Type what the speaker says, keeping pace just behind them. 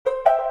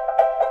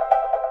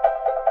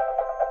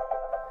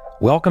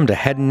Welcome to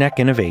Head and Neck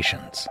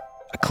Innovations,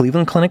 a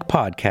Cleveland Clinic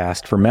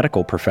podcast for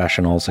medical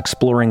professionals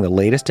exploring the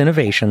latest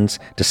innovations,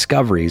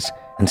 discoveries,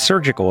 and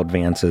surgical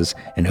advances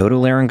in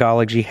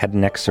otolaryngology head and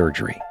neck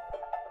surgery.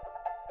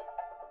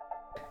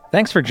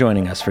 Thanks for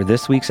joining us for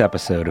this week's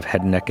episode of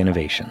Head and Neck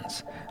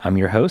Innovations. I'm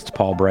your host,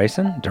 Paul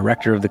Bryson,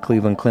 Director of the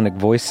Cleveland Clinic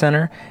Voice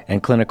Center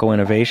and Clinical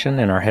Innovation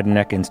in our Head and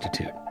Neck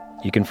Institute.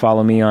 You can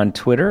follow me on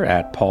Twitter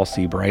at Paul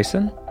C.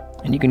 Bryson,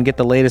 and you can get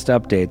the latest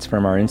updates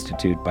from our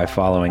institute by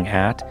following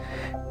at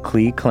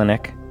CLE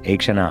Clinic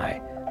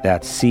HNI.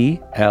 That's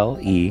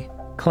C-L-E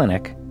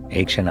Clinic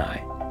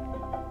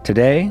HNI.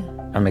 Today,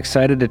 I'm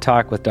excited to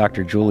talk with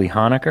Dr. Julie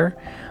Honaker,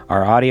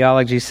 our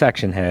audiology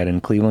section head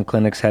in Cleveland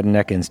Clinic's Head and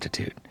Neck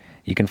Institute.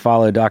 You can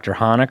follow Dr.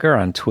 Honaker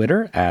on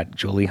Twitter at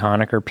Julie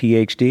Honaker,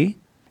 PhD.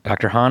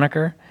 Dr.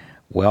 Honaker,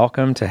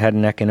 welcome to Head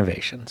and Neck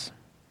Innovations.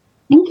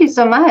 Thank you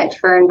so much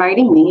for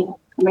inviting me.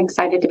 I'm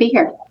excited to be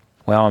here.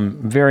 Well,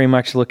 I'm very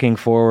much looking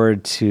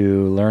forward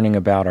to learning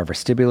about our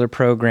vestibular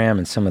program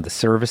and some of the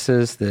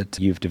services that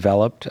you've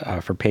developed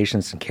for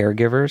patients and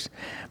caregivers.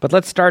 But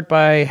let's start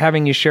by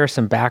having you share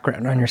some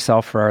background on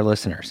yourself for our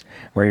listeners.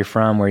 Where you're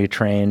from, where you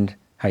trained,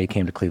 how you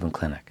came to Cleveland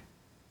Clinic.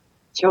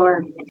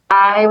 Sure.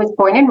 I was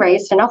born and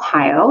raised in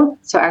Ohio,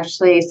 so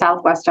actually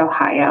Southwest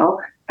Ohio.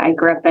 I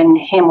grew up in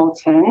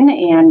Hamilton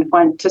and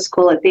went to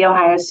school at The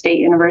Ohio State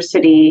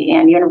University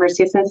and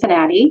University of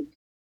Cincinnati,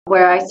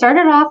 where I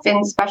started off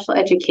in special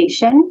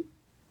education,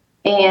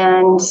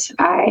 and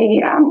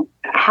I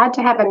had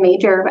to have a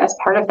major as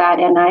part of that,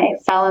 and I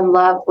fell in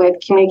love with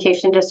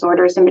communication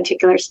disorders, in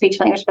particular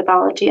speech-language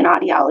pathology and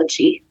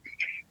audiology.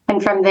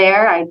 And from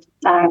there, I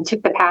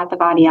took the path of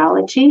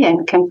audiology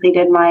and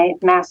completed my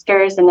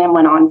master's, and then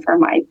went on for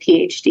my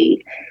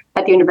PhD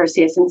at the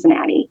University of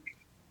Cincinnati.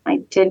 I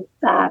did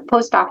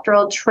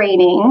postdoctoral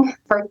training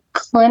for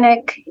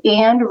clinic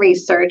and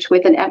research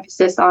with an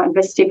emphasis on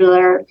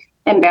vestibular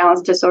and balance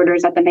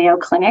disorders at the Mayo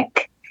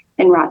Clinic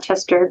in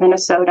Rochester,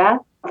 Minnesota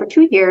for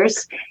 2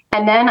 years.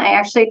 And then I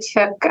actually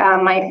took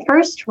my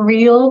first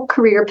real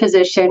career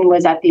position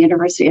was at the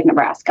University of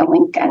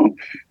Nebraska-Lincoln,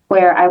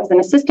 where I was an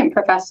assistant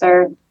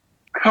professor,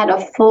 had a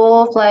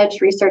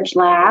full-fledged research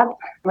lab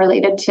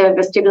related to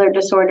vestibular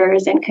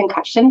disorders and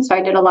concussion. So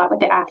I did a lot with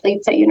the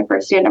athletes at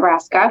University of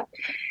Nebraska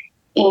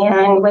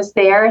and was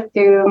there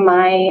through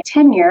my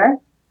tenure.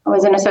 I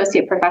was an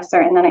associate professor,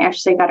 and then I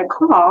actually got a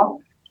call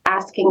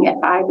asking if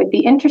I would be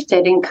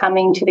interested in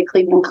coming to the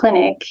Cleveland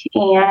Clinic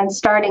and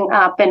starting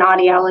up in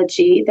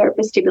audiology, their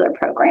vestibular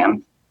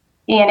program.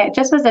 And it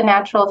just was a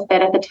natural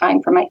fit at the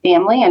time for my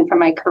family and for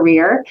my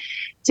career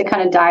to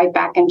kind of dive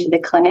back into the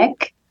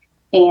clinic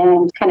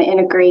and kind of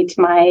integrate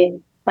my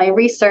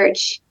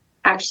research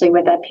actually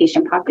with a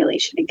patient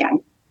population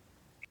again.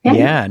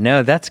 Yeah,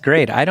 no, that's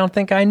great. I don't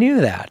think I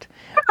knew that.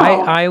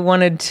 Oh. I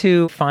wanted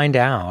to find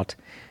out,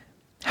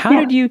 how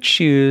did you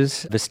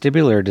choose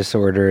vestibular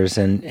disorders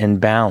and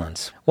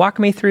balance? Walk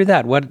me through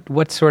that.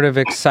 What sort of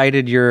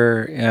excited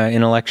your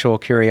intellectual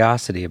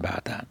curiosity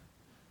about that?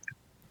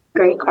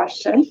 Great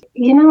question.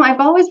 I've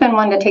always been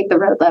one to take the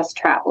road less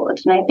traveled.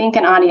 And I think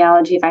in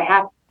audiology, if I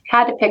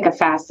had to pick a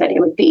facet, it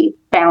would be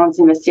balance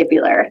and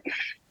vestibular.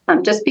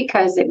 Just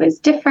because it was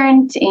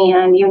different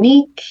and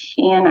unique.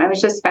 And I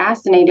was just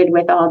fascinated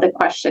with all the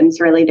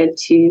questions related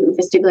to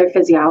vestibular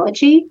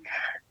physiology.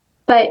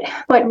 But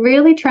what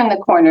really turned the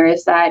corner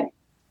is that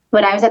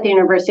when I was at the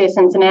University of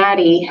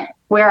Cincinnati,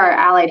 where our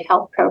allied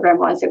health program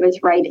was, it was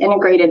right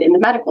integrated in the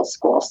medical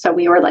school. So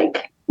we were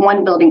like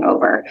one building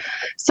over.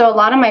 So a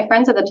lot of my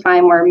friends at the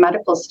time were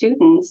medical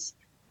students,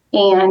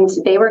 and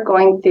they were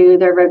going through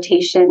their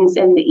rotations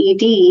in the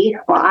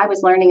ED while I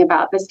was learning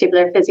about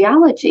vestibular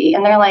physiology.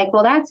 And they're like,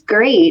 well, that's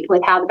great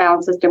with how the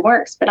balance system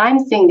works, but I'm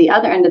seeing the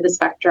other end of the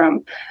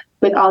spectrum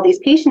with all these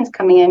patients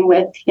coming in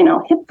with,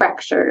 hip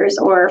fractures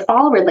or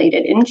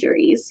fall-related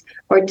injuries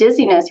or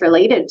dizziness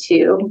related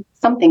to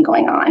something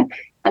going on.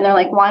 And they're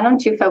like, why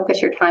don't you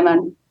focus your time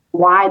on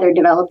why they're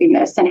developing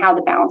this and how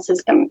the balance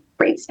system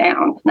breaks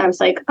down? And I was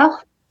like, oh,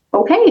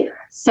 okay.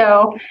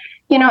 So,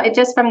 it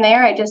just from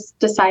there, I just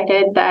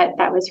decided that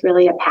that was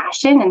really a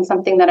passion and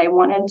something that I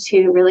wanted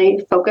to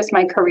really focus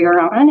my career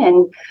on.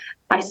 And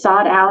I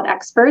sought out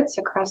experts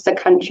across the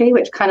country,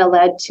 which kind of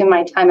led to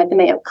my time at the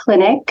Mayo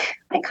Clinic.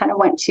 I kind of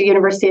went to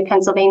University of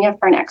Pennsylvania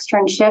for an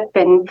externship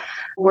and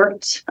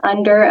worked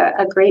under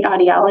a great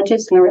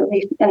audiologist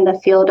in the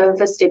field of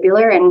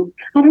vestibular. And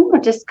I don't know,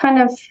 just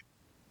kind of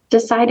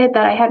decided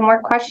that I had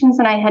more questions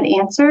than I had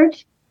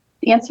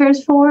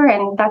answers for.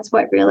 And that's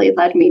what really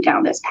led me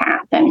down this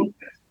path. And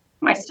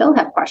I still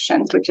have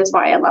questions, which is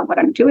why I love what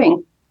I'm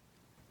doing.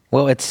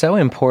 Well, it's so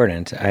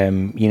important,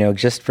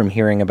 just from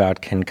hearing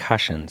about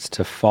concussions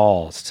to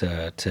falls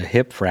to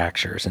hip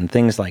fractures and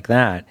things like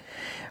that.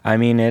 I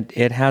mean,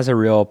 it has a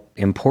real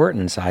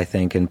importance, I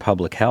think, in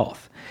public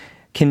health.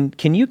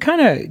 Can you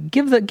kind of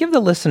give the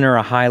listener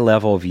a high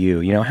level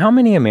view? How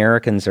many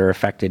Americans are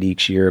affected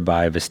each year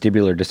by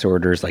vestibular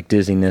disorders like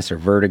dizziness or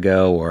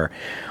vertigo,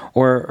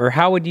 or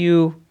how would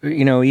you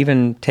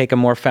even take a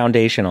more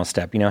foundational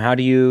step? How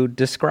do you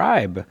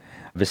describe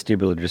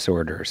vestibular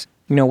disorders?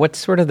 What's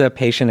sort of the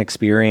patient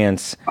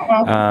experience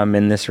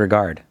in this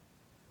regard?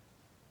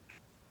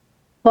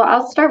 Well,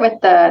 I'll start with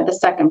the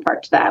second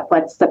part to that.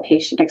 What's the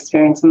patient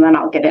experience? And then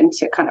I'll get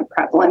into kind of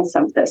prevalence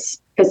of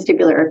this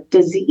vestibular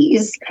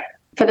disease.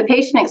 For the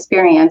patient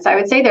experience, I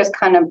would say there's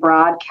kind of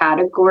broad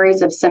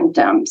categories of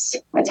symptoms.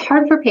 It's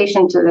hard for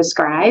patients to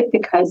describe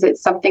because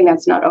it's something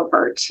that's not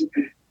overt.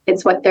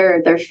 It's what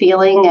they're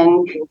feeling,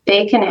 and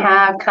they can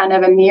have kind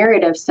of a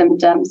myriad of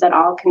symptoms that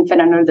all can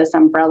fit under this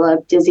umbrella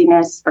of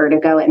dizziness,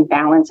 vertigo,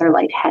 imbalance, or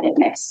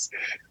lightheadedness.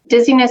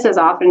 Dizziness is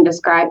often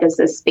described as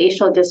the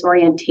spatial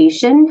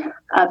disorientation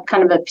of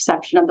kind of a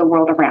perception of the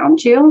world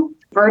around you.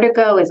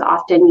 Vertigo is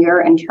often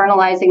you're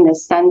internalizing the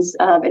sense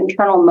of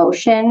internal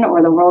motion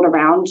or the world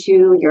around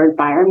you. Your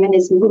environment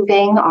is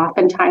moving,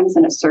 oftentimes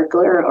in a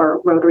circular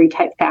or rotary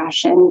type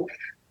fashion.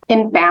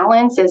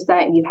 Imbalance is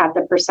that you have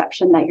the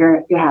perception that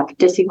you have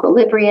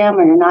disequilibrium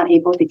or you're not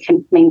able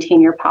to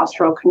maintain your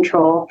postural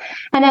control.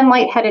 And then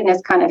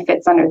lightheadedness kind of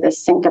fits under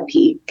this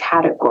syncope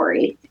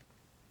category.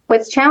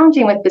 What's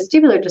challenging with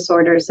vestibular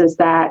disorders is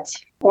that,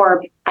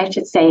 or I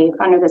should say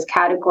under this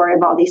category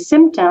of all these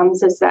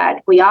symptoms, is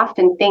that we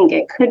often think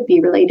it could be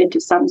related to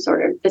some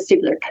sort of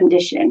vestibular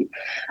condition,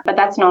 but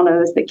that's not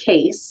always the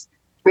case.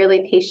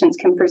 Really, patients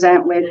can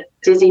present with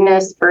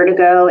dizziness,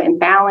 vertigo,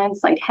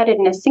 imbalance,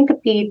 lightheadedness,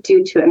 syncope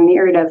due to a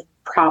myriad of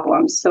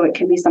problems. So it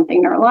can be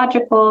something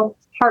neurological,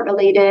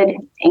 heart-related,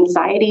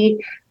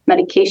 anxiety,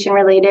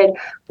 medication-related,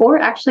 or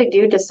actually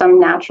due to some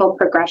natural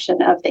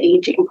progression of the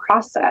aging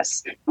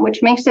process,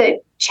 which makes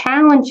it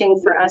challenging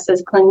for us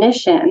as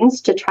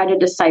clinicians to try to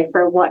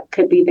decipher what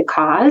could be the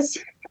cause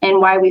and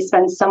why we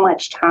spend so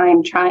much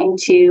time trying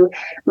to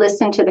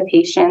listen to the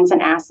patients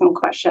and ask them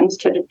questions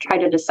to try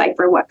to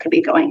decipher what could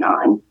be going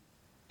on.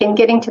 In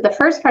getting to the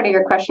first part of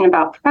your question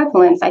about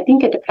prevalence, I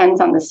think it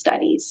depends on the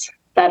studies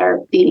that are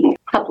being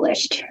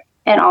published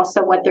and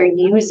also what they're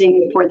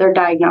using for their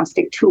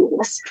diagnostic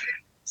tools.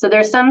 So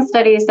there's some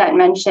studies that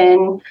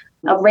mention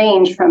a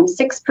range from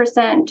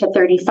 6% to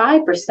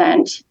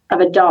 35% of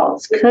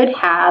adults could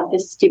have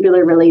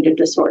vestibular-related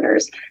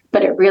disorders,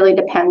 but it really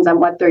depends on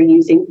what they're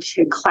using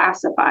to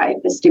classify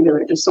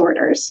vestibular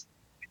disorders.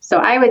 So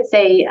I would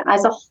say,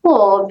 as a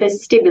whole,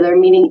 vestibular,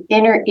 meaning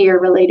inner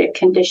ear-related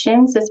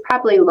conditions, is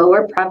probably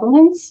lower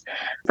prevalence.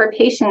 For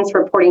patients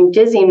reporting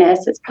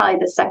dizziness, it's probably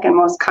the second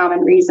most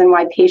common reason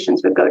why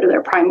patients would go to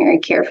their primary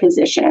care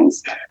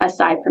physicians,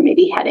 aside from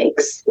maybe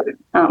headaches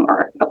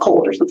or a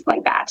cold or something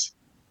like that.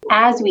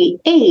 As we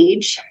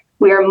age,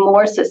 we are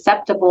more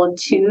susceptible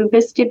to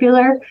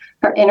vestibular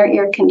or inner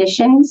ear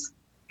conditions.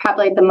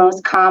 Probably the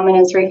most common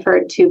is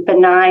referred to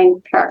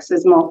benign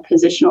paroxysmal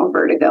positional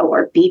vertigo,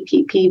 or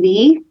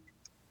BPPV,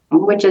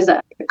 which is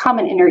a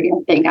common inner ear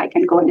thing. I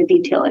can go into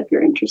detail if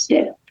you're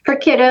interested. For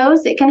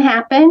kiddos, it can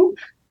happen,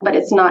 but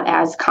it's not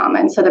as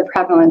common. So the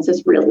prevalence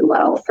is really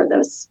low for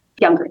those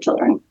younger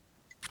children.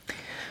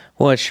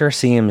 Well, it sure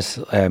seems,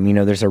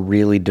 there's a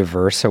really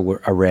diverse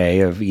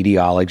array of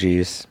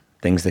etiologies,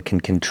 things that can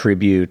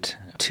contribute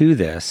to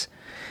this.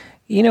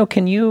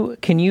 Can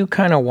you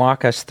kind of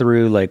walk us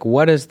through, like,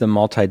 what does the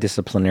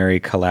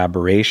multidisciplinary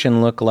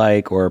collaboration look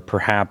like, or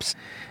perhaps,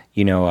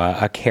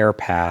 a care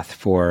path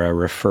for a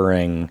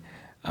referring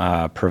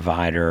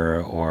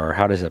provider, or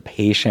how does a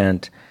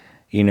patient,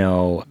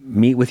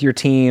 meet with your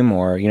team,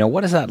 or,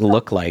 what does that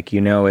look like?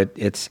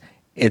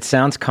 It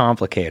sounds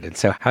complicated.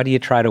 So how do you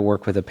try to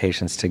work with the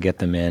patients to get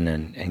them in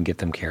and get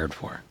them cared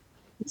for?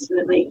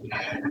 Absolutely.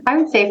 I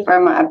would say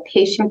from a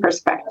patient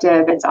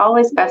perspective, it's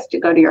always best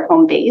to go to your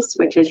home base,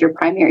 which is your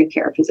primary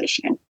care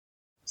physician.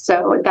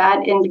 So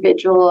that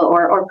individual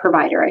or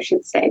provider, I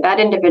should say, that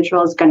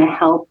individual is going to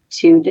help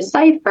to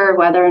decipher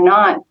whether or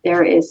not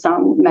there is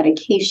some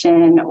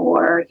medication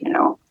or,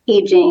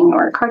 aging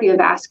or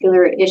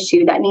cardiovascular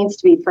issue that needs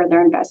to be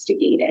further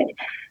investigated.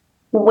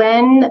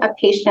 When a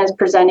patient is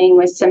presenting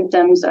with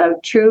symptoms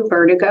of true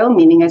vertigo,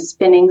 meaning a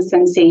spinning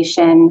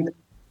sensation,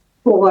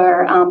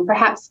 or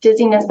perhaps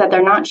dizziness that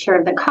they're not sure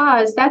of the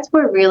cause, that's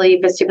where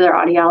really vestibular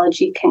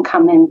audiology can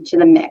come into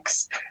the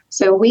mix.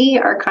 So we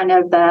are kind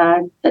of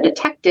the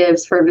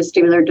detectives for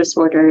vestibular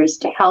disorders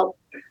to help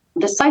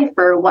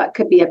decipher what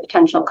could be a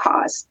potential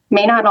cause.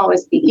 May not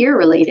always be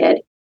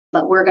ear-related,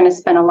 but we're going to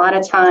spend a lot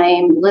of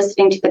time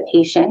listening to the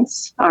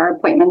patients. Our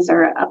appointments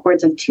are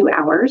upwards of 2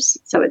 hours.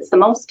 So it's the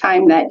most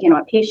time that,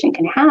 a patient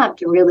can have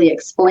to really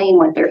explain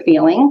what they're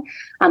feeling,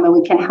 and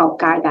we can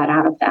help guide that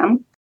out of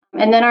them.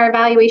 And then our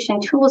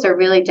evaluation tools are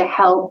really to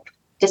help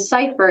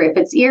decipher if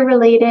it's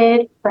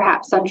ear-related,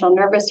 perhaps central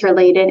nervous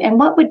related, and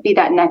what would be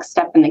that next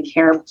step in the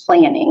care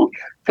planning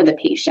for the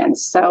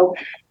patients. So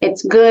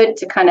it's good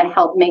to kind of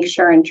help make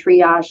sure and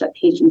triage that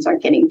patients are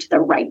getting to the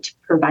right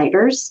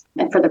providers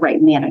and for the right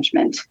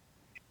management.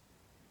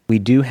 We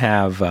do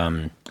have,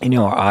 our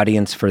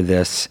audience for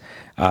this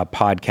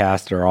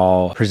podcast are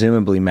all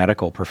presumably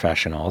medical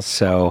professionals.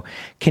 So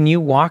can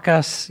you walk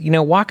us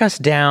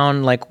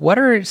down, like, what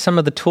are some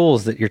of the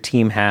tools that your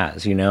team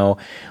has?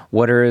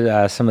 What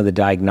are some of the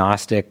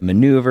diagnostic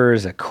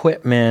maneuvers,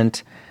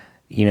 equipment,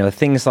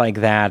 things like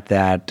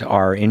that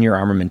are in your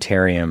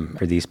armamentarium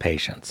for these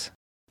patients?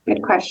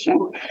 Good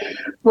question.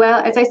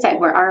 Well, as I said,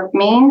 our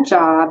main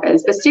job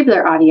is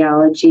vestibular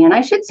audiology, and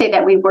I should say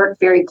that we work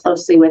very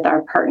closely with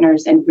our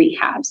partners in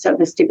rehab, so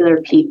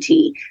vestibular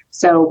PT.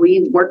 So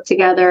we work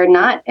together,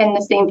 not in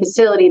the same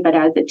facility, but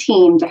as a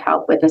team to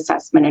help with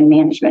assessment and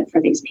management for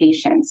these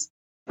patients.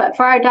 But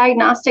for our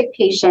diagnostic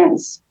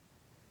patients,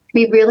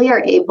 we really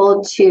are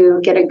able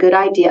to get a good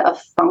idea of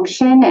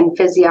function and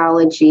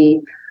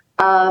physiology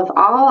of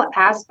all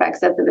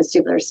aspects of the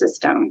vestibular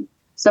system.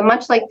 So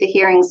much like the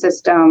hearing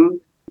system,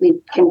 we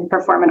can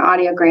perform an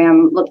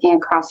audiogram looking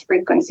across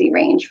frequency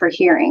range for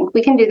hearing.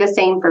 We can do the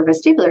same for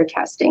vestibular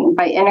testing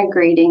by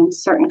integrating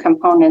certain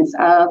components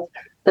of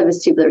the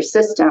vestibular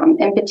system.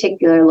 In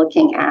particular,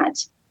 looking at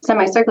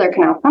semicircular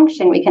canal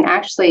function, we can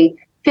actually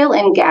fill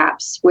in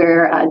gaps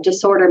where a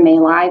disorder may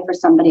lie for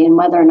somebody and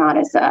whether or not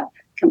it's a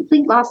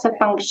complete loss of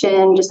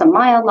function, just a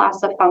mild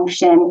loss of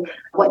function,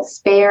 what's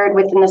spared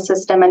within the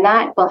system, and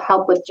that will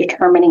help with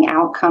determining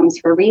outcomes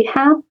for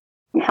rehab.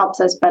 It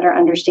helps us better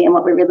understand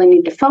what we really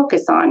need to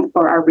focus on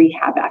for our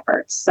rehab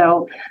efforts.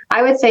 So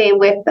I would say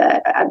with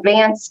the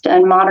advanced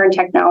and modern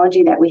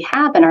technology that we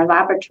have in our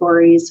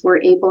laboratories,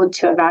 we're able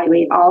to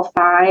evaluate all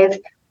 5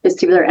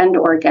 vestibular end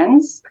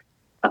organs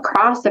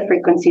across the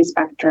frequency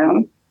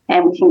spectrum,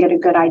 and we can get a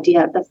good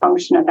idea of the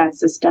function of that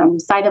system,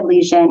 site of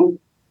lesion,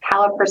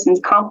 how a person's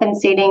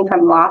compensating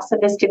from loss of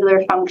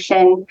vestibular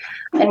function,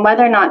 and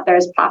whether or not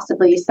there's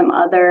possibly some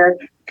other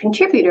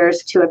contributors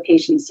to a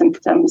patient's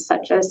symptoms,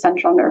 such as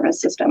central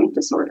nervous system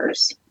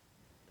disorders.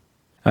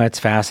 It's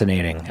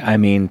fascinating. I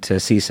mean, to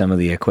see some of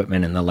the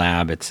equipment in the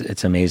lab,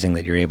 it's amazing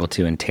that you're able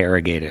to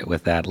interrogate it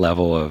with that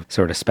level of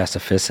sort of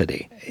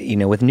specificity.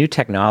 With new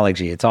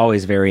technology, it's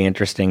always very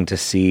interesting to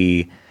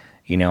see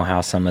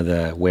how some of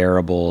the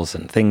wearables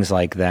and things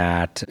like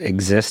that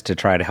exist to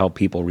try to help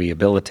people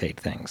rehabilitate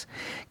things.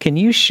 Can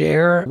you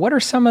share what are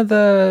some of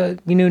the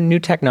new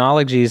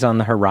technologies on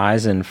the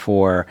horizon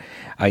for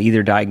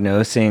either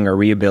diagnosing or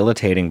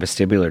rehabilitating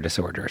vestibular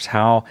disorders?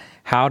 How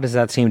does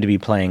that seem to be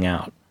playing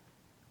out?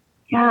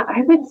 Yeah,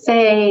 I would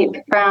say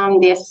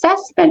from the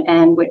assessment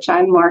end, which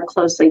I'm more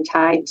closely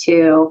tied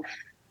to,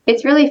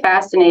 it's really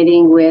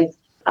fascinating with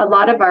a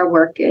lot of our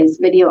work is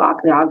video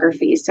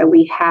oculography. So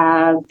we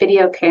have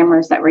video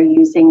cameras that we're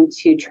using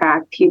to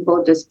track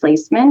pupil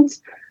displacement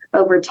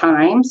over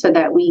time so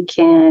that we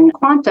can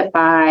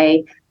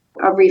quantify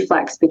a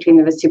reflex between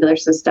the vestibular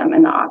system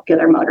and the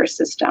ocular motor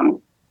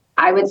system.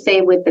 I would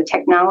say with the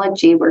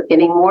technology, we're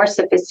getting more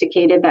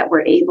sophisticated that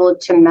we're able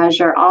to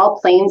measure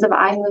all planes of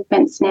eye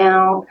movements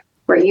now.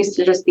 Where it used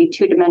to just be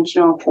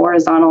 2-dimensional,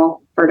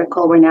 horizontal,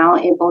 vertical, we're now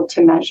able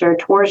to measure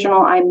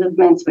torsional eye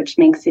movements, which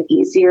makes it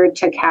easier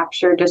to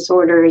capture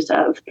disorders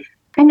of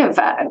kind of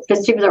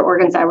vestibular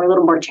organs that were a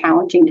little more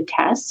challenging to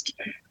test.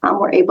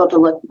 We're able to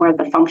look more at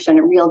the function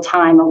in real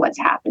time of what's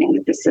happening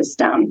with the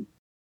system.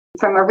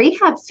 From a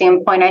rehab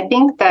standpoint, I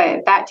think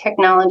that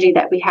technology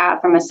that we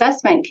have from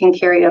assessment can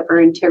carry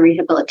over into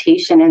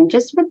rehabilitation. And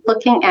just with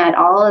looking at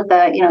all of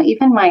the,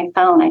 even my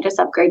phone, I just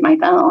upgrade my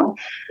phone.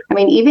 I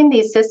mean, even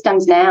these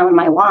systems now in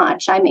my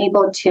watch, I'm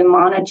able to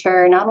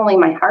monitor not only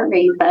my heart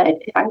rate, but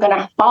if I'm going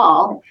to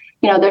fall,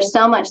 there's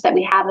so much that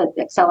we have with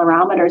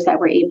accelerometers that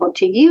we're able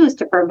to use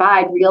to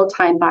provide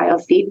real-time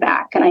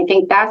biofeedback. And I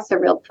think that's the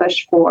real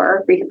push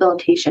for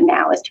rehabilitation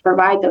now, is to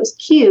provide those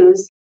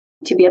cues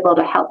to be able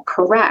to help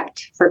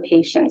correct for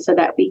patients so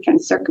that we can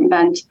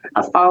circumvent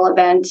a fall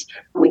event.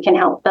 We can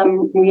help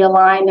them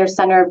realign their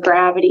center of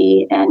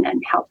gravity and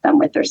help them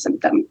with their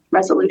symptom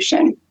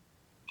resolution.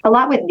 A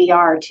lot with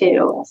VR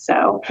too.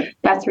 So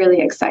that's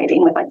really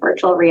exciting with like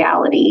virtual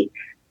reality.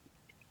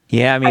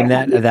 Yeah, I mean,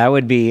 that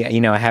would be,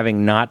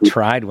 having not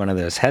tried one of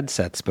those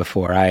headsets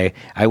before, I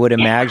would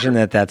imagine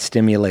that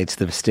stimulates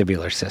the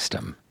vestibular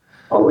system.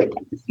 Oh,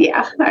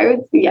 yeah,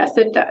 yes,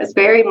 it does,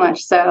 very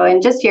much so. And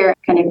just your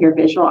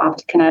visual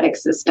optokinetic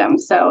system.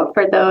 So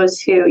for those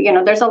who,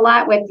 there's a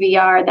lot with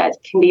VR that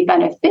can be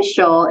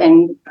beneficial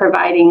in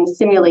providing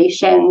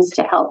simulations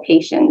to help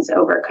patients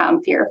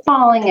overcome fear of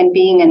falling and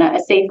being in a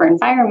safer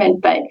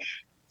environment. But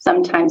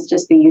sometimes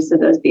just the use of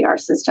those VR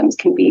systems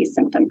can be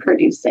symptom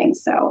producing.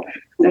 So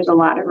there's a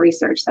lot of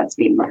research that's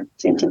being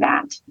looked into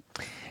that.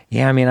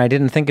 Yeah, I mean, I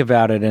didn't think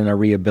about it in a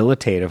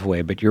rehabilitative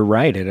way, but you're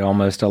right. It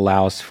almost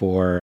allows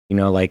for,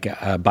 like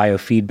a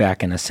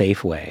biofeedback in a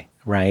safe way,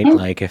 right? Mm-hmm.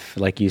 Like if,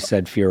 like you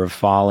said, fear of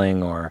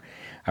falling or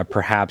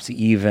perhaps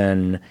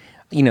even,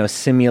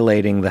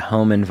 simulating the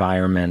home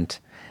environment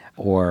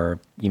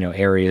or,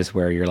 areas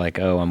where you're like,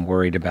 oh, I'm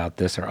worried about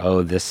this, or,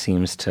 oh, this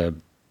seems to,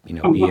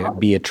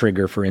 be a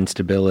trigger for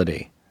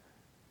instability.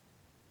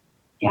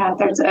 Yeah,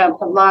 there's a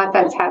lot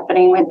that's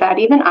happening with that.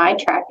 Even eye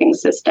tracking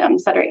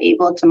systems that are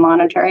able to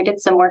monitor. I did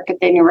some work at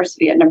the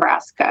University of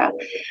Nebraska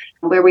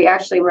where we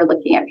actually were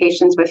looking at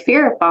patients with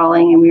fear of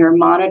falling, and we were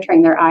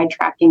monitoring their eye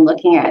tracking,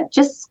 looking at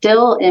just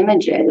still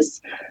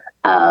images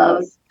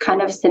of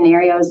kind of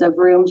scenarios of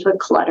rooms with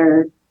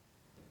clutter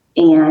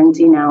and,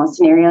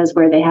 scenarios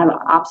where they have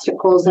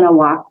obstacles in a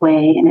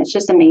walkway. And it's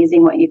just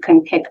amazing what you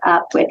can pick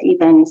up with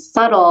even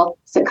subtle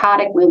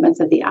saccadic movements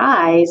of the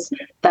eyes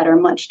that are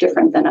much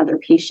different than other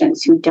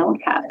patients who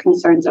don't have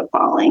concerns of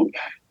falling.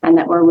 And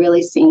that we're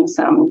really seeing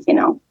some,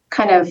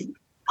 kind of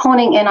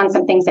honing in on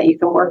some things that you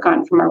can work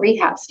on from a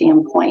rehab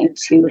standpoint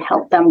to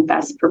help them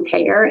best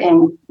prepare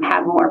and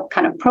have more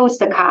kind of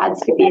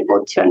pro-saccades to be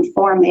able to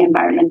inform the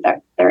environment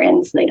that they're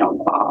in so they don't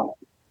fall.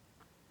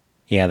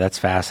 Yeah, that's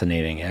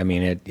fascinating. I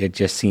mean, it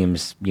just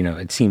seems,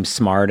 it seems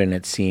smart, and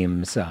it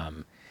seems,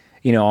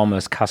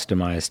 almost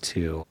customized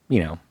to,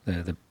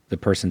 the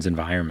person's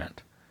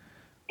environment.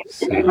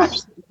 So, very much.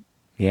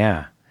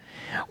 Yeah.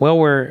 Well,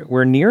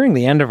 we're nearing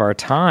the end of our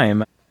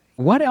time.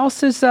 What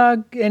else is,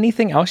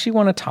 anything else you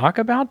want to talk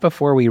about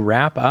before we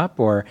wrap up,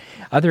 or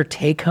other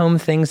take-home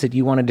things that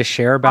you wanted to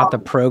share about the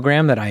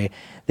program that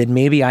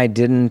maybe we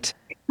didn't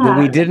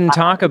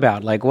talk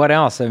about? Like, what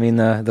else? I mean,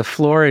 the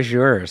floor is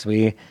yours.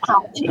 We're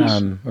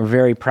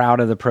very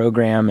proud of the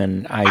program,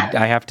 and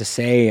I have to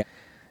say,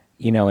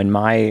 in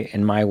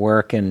my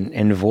work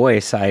and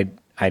voice, I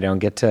don't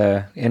get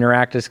to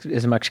interact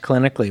as much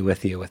clinically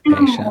with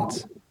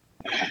patients.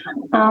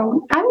 I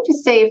would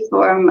just say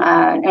from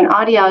an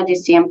audiology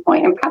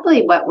standpoint, and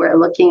probably what we're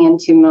looking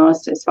into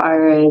most as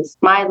far as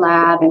my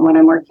lab and what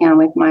I'm working on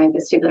with my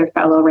vestibular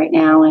fellow right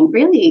now, and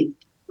really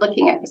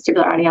looking at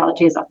vestibular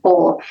audiology as a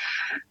whole,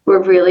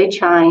 we're really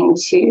trying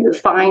to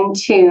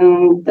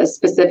fine-tune the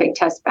specific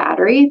test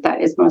battery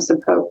that is most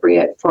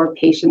appropriate for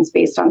patients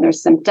based on their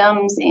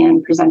symptoms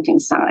and presenting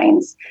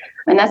signs.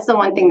 And that's the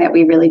one thing that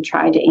we really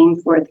try to aim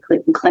for at the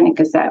Cleveland Clinic,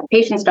 is that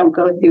patients don't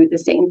go through the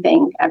same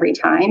thing every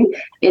time.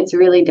 It's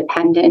really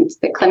dependent.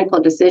 The clinical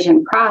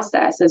decision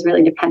process is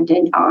really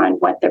dependent on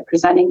what they're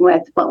presenting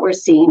with, what we're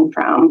seeing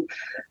from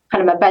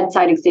kind of a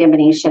bedside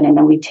examination, and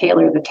then we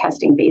tailor the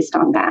testing based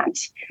on that.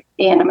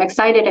 And I'm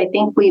excited. I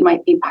think we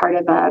might be part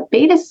of a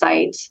beta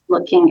site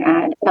looking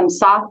at some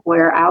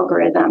software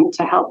algorithm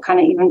to help kind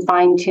of even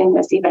fine tune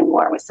this even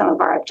more with some of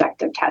our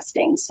objective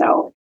testing.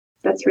 So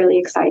that's really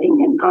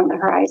exciting and on the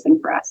horizon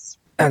for us.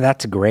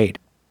 That's great.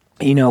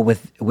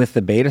 With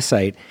the beta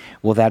site,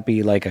 will that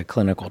be like a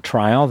clinical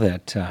trial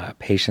that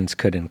patients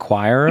could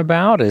inquire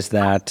about? Is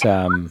that?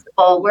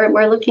 Well,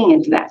 we're looking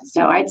into that.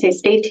 So I'd say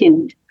stay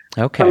tuned.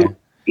 Okay.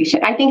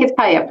 I think it's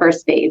probably a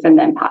first phase and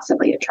then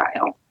possibly a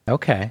trial.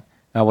 Okay.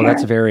 Well,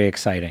 that's very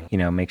exciting.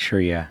 Make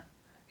sure you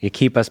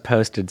keep us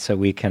posted so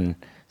we can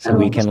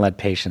let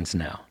patients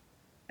know.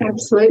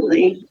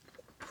 Absolutely.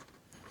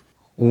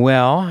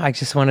 Well, I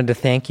just wanted to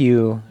thank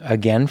you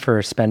again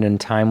for spending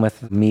time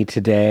with me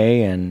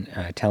today and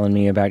telling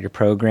me about your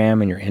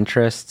program and your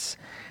interests.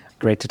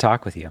 Great to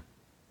talk with you.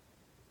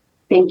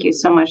 Thank you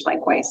so much.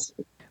 Likewise.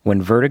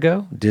 When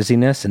vertigo,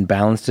 dizziness, and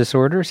balance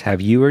disorders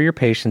have you or your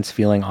patients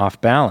feeling off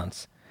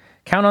balance,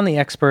 count on the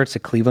experts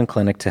at Cleveland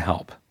Clinic to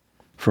help.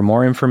 For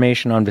more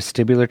information on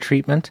vestibular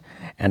treatment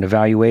and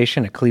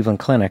evaluation at Cleveland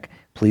Clinic,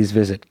 please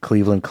visit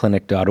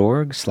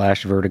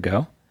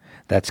clevelandclinic.org/vertigo.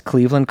 That's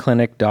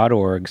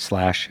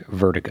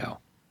clevelandclinic.org/vertigo.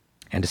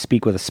 And to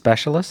speak with a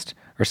specialist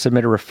or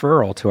submit a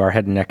referral to our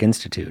Head and Neck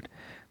Institute,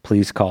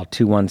 please call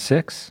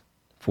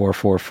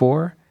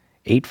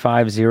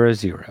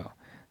 216-444-8500.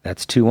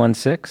 That's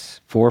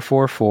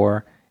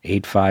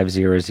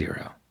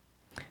 216-444-8500.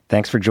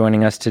 Thanks for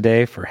joining us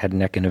today for Head and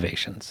Neck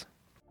Innovations.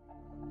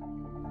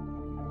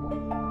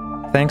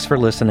 Thanks for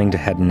listening to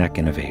Head and Neck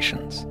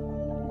Innovations.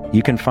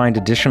 You can find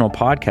additional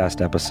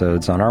podcast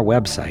episodes on our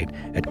website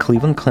at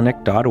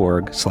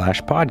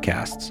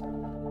clevelandclinic.org/podcasts,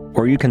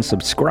 or you can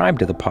subscribe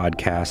to the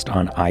podcast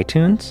on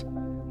iTunes,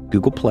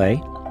 Google Play,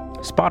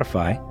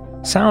 Spotify,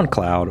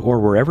 SoundCloud,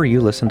 or wherever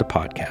you listen to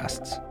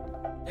podcasts.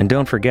 And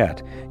don't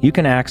forget, you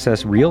can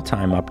access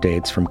real-time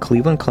updates from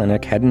Cleveland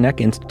Clinic Head and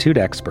Neck Institute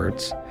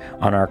experts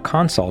on our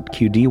Consult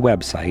QD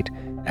website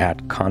at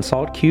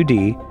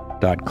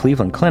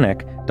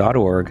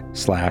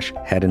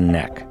consultqd.clevelandclinic.org/head and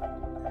neck.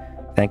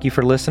 Thank you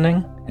for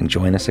listening, and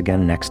join us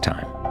again next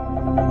time.